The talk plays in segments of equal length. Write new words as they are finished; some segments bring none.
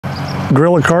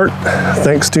gorilla cart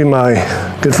thanks to my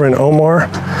good friend Omar,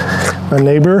 my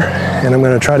neighbor, and I'm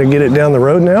going to try to get it down the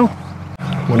road now.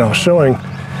 What I was showing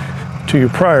to you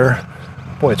prior,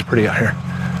 boy, it's pretty out here.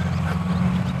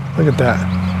 Look at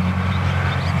that.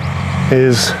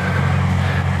 Is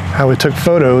how we took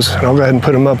photos, and I'll go ahead and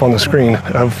put them up on the screen,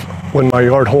 of when my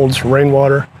yard holds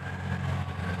rainwater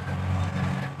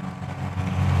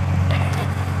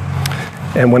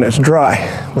and when it's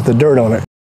dry with the dirt on it.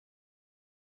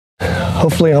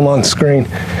 Hopefully I'm on screen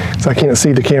so I can't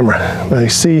see the camera, but you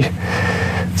see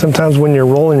sometimes when you're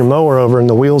rolling your mower over and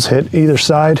the wheels hit either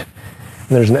side and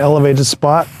there's an elevated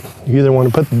spot, you either want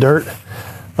to put the dirt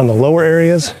on the lower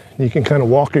areas. You can kind of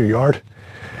walk your yard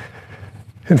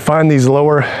and find these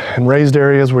lower and raised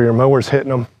areas where your mower's hitting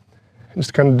them.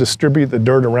 Just kind of distribute the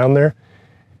dirt around there.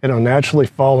 It'll naturally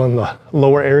fall in the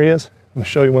lower areas. I'm going to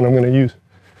show you what I'm going to use.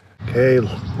 Okay,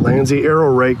 Landzie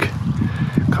AeroRake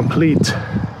complete.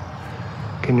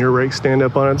 Can your rake stand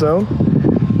up on its own?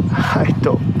 I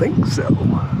don't think so.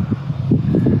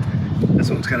 This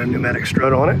one's got a pneumatic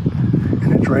strut on it,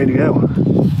 and it's ready to go.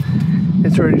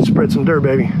 It's ready to spread some dirt,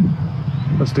 baby.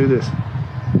 Let's do this.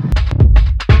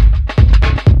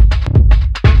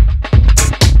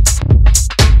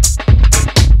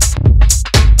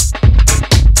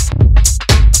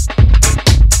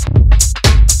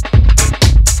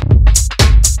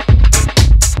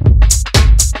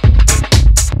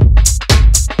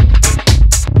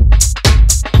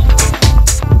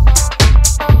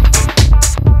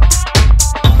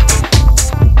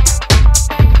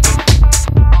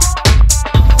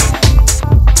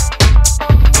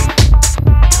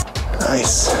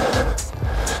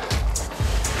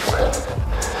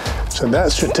 So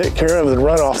that should take care of the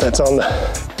runoff that's on the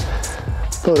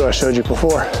photo I showed you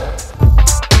before.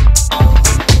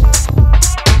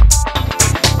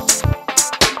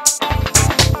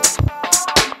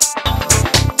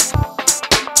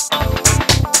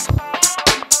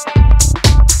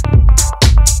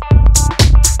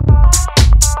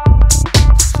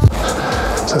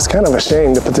 So it's kind of a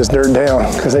shame to put this dirt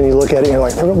down, because then you look at it and you're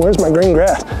like, where's my green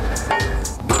grass?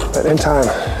 But in time,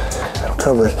 it'll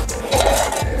cover it.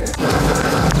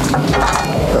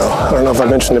 I don't know if I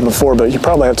mentioned it before, but you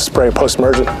probably have to spray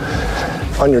post-emergent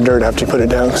on your dirt after you put it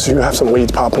down, because you have some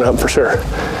weeds popping up for sure.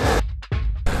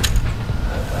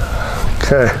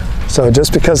 Okay, so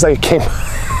just because they came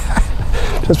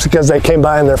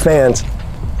by in their fans,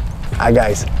 hi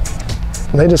guys,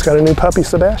 they just got a new puppy,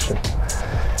 Sebastian.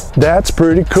 That's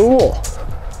pretty cool.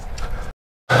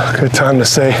 Good time to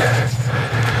say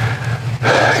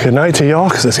good night to y'all,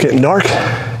 because it's getting dark.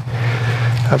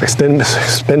 I've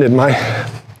expended my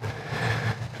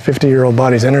 50-year-old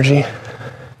body's energy,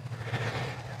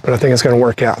 but I think it's going to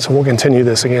work out. So we'll continue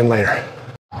this again later.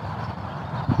 All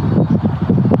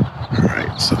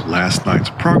right, so last night's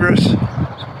progress.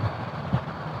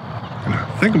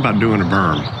 I'm thinking about doing a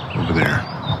berm over there,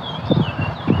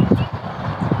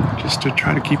 just to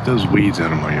try to keep those weeds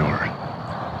out of my yard.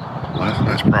 Last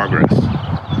night's progress.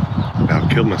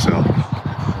 About killed myself,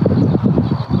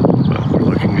 but we're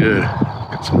looking good.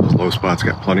 Got some of those low spots,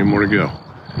 got plenty more to go.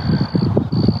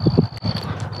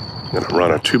 I'm gonna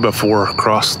run a 2x4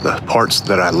 across the parts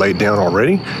that I laid down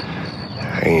already,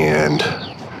 and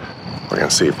we're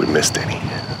gonna see if we missed any.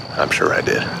 I'm sure I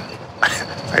did.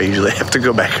 I usually have to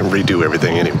go back and redo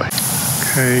everything anyway.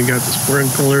 Okay, got the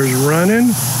sprinklers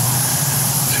running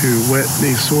to wet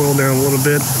the soil down a little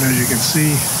bit. And as you can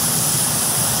see,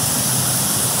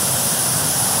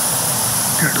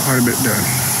 got quite a bit done.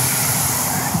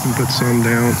 You can put some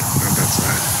down on that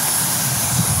side.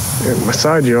 And my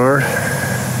side yard,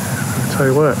 I'll tell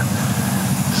you what,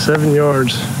 7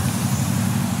 yards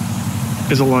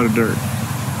is a lot of dirt.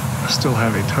 I still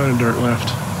have a ton of dirt left.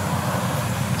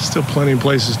 Still plenty of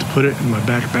places to put it in my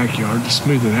backyard to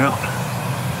smooth it out.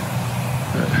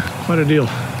 Quite a deal.